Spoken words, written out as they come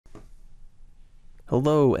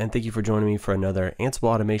Hello, and thank you for joining me for another Ansible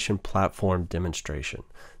automation platform demonstration.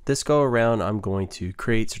 This go around, I'm going to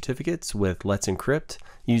create certificates with Letsencrypt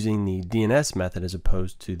using the DNS method as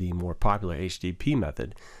opposed to the more popular HTTP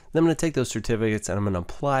method. Then I'm going to take those certificates and I'm going to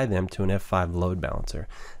apply them to an F5 load balancer.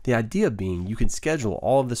 The idea being you can schedule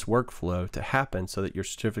all of this workflow to happen so that your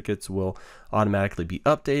certificates will automatically be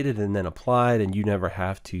updated and then applied and you never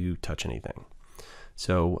have to touch anything.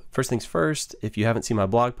 So first things first, if you haven't seen my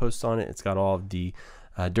blog post on it, it's got all of the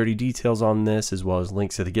dirty details on this, as well as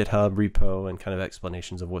links to the GitHub repo and kind of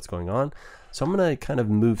explanations of what's going on. So I'm going to kind of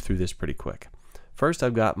move through this pretty quick. First,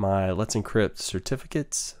 I've got my Letsencrypt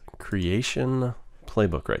certificates creation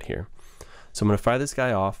playbook right here. So I'm going to fire this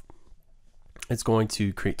guy off. It's going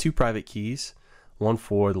to create two private keys, one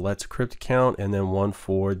for the Letsencrypt account and then one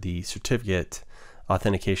for the certificate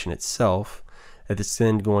authentication itself. It's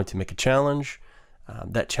then going to make a challenge.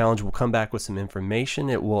 That challenge will come back with some information.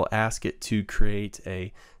 It will ask it to create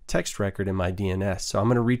a text record in my DNS. So I'm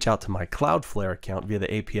going to reach out to my Cloudflare account via the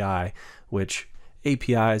API, which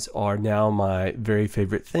APIs are now my very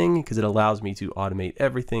favorite thing because it allows me to automate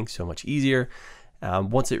everything so much easier.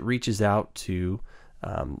 Once it reaches out to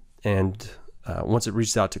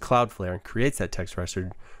Cloudflare and creates that text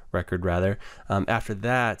record rather, after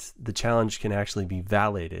that the challenge can actually be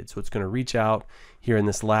validated. So it's going to reach out here in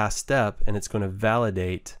this last step and it's going to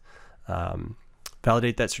validate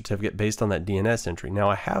that certificate based on that DNS entry.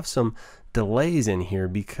 Now I have some delays in here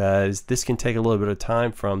because this can take a little bit of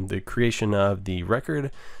time from the creation of the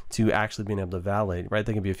record to actually being able to validate, right?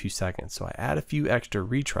 They can be a few seconds. So I add a few extra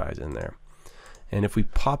retries in there. And if we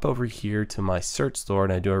pop over here to my cert store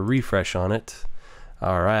and I do a refresh on it,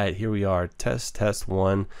 all right, here we are,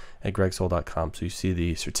 test1 at gregsole.com. So you see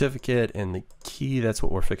the certificate and the key, that's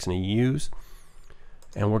what we're fixing to use.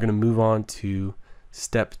 And we're gonna move on to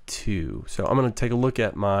step 2. So I'm gonna take a look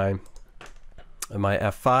at my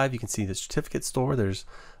F5. You can see the certificate store. There's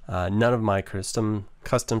none of my custom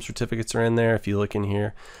certificates are in there. If you look in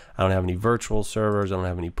here, I don't have any virtual servers, I don't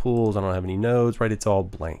have any pools, I don't have any nodes, right? It's all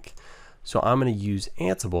blank. So I'm gonna use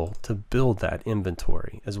Ansible to build that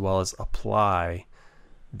inventory as well as apply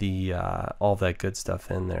the all that good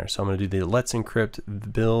stuff in there. So I'm going to do the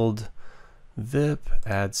Letsencrypt build vip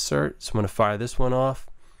add cert. So I'm going to fire this one off,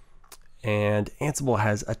 and Ansible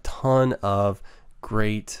has a ton of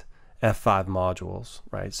great F5 modules,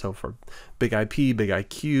 right? So for big IP, big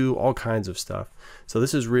IQ, all kinds of stuff. So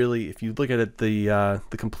this is really, if you look at it, the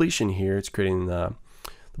completion here, it's creating the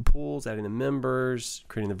pools, adding the members,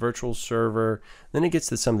 creating the virtual server. Then it gets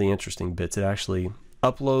to some of the interesting bits. It actually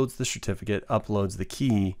uploads the certificate, uploads the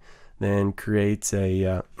key, then creates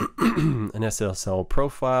a an SSL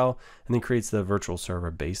profile, and then creates the virtual server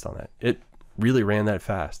based on that. It really ran that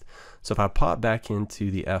fast. So if I pop back into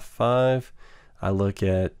the F5, I look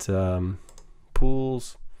at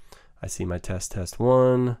pools, I see my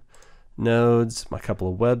test1 nodes, my couple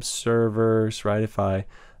of web servers, right? If I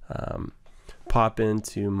pop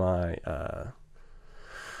into my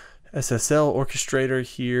SSL orchestrator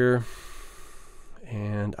here,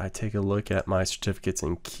 and I take a look at my certificates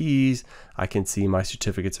and keys, I can see my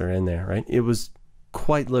certificates are in there, right? It was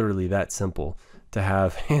quite literally that simple to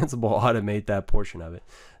have Ansible automate that portion of it.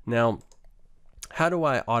 Now, how do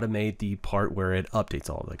I automate the part where it updates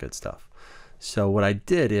all the good stuff? So what I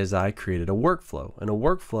did is I created a workflow, and a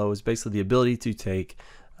workflow is basically the ability to take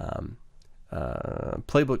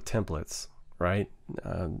playbook templates, right?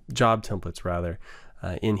 Job templates rather,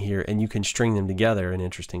 in here, and you can string them together in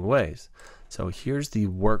interesting ways. So here's the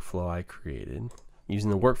workflow I created. Using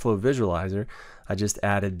the workflow visualizer, I just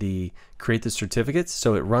added the create the certificates,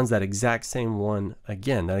 so it runs that exact same one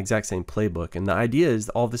again, that exact same playbook. And the idea is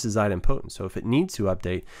all this is idempotent, so if it needs to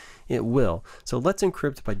update, it will. So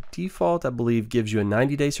Letsencrypt by default, I believe, gives you a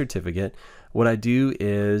 90-day certificate. What I do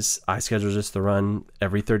is I schedule this to run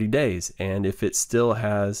every 30 days, and if it still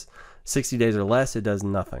has 60 days or less, it does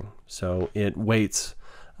nothing. So it waits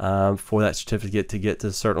for that certificate to get to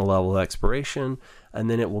a certain level of expiration, and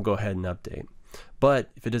then it will go ahead and update. But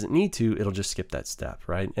if it doesn't need to, it'll just skip that step,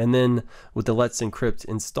 right? And then with the Letsencrypt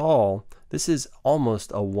install, this is almost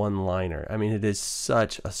a one-liner. I mean, it is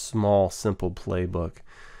such a small, simple playbook.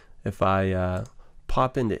 If I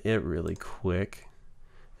pop into it really quick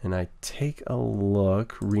and I take a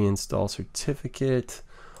look, reinstall certificate,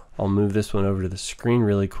 I'll move this one over to the screen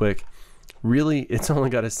really quick. Really, it's only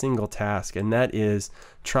got a single task, and that is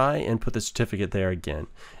try and put the certificate there again.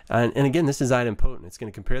 And again, this is idempotent. It's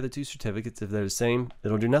going to compare the two certificates. If they're the same,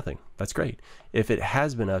 it'll do nothing. That's great. If it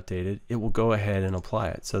has been updated, it will go ahead and apply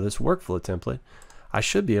it. So this workflow template, I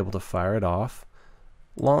should be able to fire it off,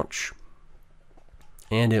 launch,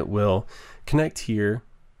 and it will connect here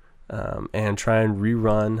and try and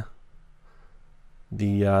rerun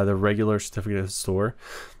the regular certificate of store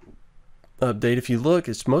update. If you look,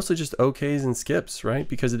 it's mostly just OKs and skips, right?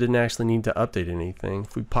 Because it didn't actually need to update anything.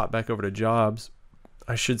 If we pop back over to jobs,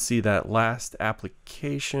 I should see that last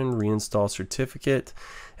application, reinstall certificate,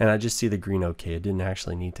 and I just see the green OK. It didn't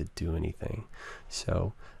actually need to do anything.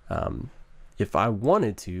 So if I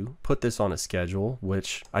wanted to put this on a schedule,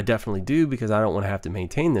 which I definitely do because I don't want to have to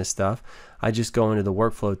maintain this stuff, I just go into the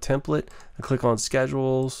workflow template, I click on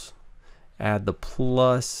schedules, add the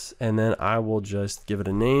plus, and then I will just give it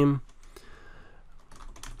a name.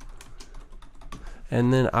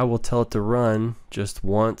 And then I will tell it to run just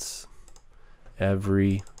once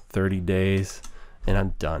every 30 days, and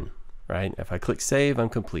I'm done, right? If I click save, I'm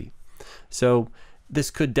complete. So this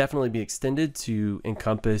could definitely be extended to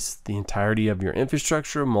encompass the entirety of your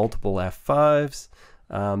infrastructure, multiple F5s,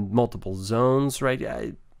 multiple zones,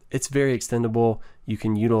 right? It's very extendable. You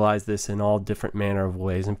can utilize this in all different manner of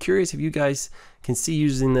ways. I'm curious if you guys can see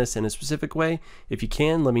using this in a specific way. If you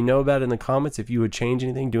can, let me know about it in the comments. If you would change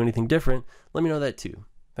anything, do anything different, let me know that too.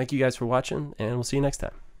 Thank you guys for watching, and we'll see you next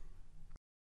time.